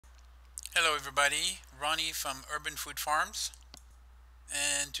Hello everybody, Ronnie from Urban Food Farms,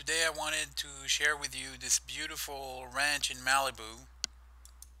 and today I wanted to share with you this beautiful ranch in Malibu.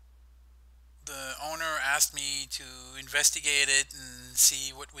 The owner asked me to investigate it and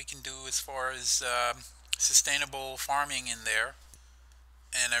see what we can do as far as sustainable farming in there,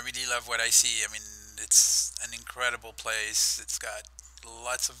 and I really love what I see. I mean, it's an incredible place. It's got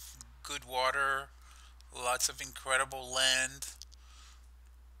lots of good water, lots of incredible land.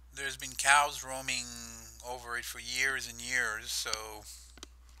 There's been cows roaming over it for years and years, so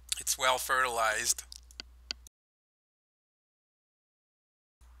it's well fertilized.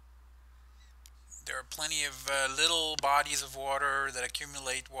 There are plenty of little bodies of water that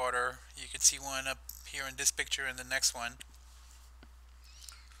accumulate water. You can see one up here in this picture and the next one.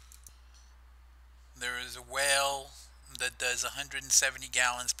 There is a well that does 170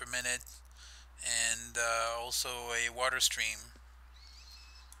 gallons per minute, and also a water stream.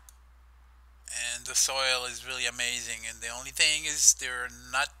 And the soil is really amazing. And the only thing is there are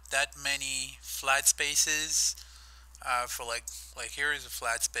not that many flat spaces. For like here is a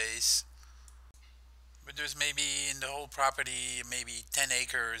flat space, but there's maybe in the whole property maybe 10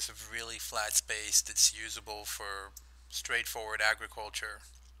 acres of really flat space that's usable for straightforward agriculture.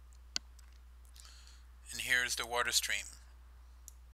 And here's the water stream.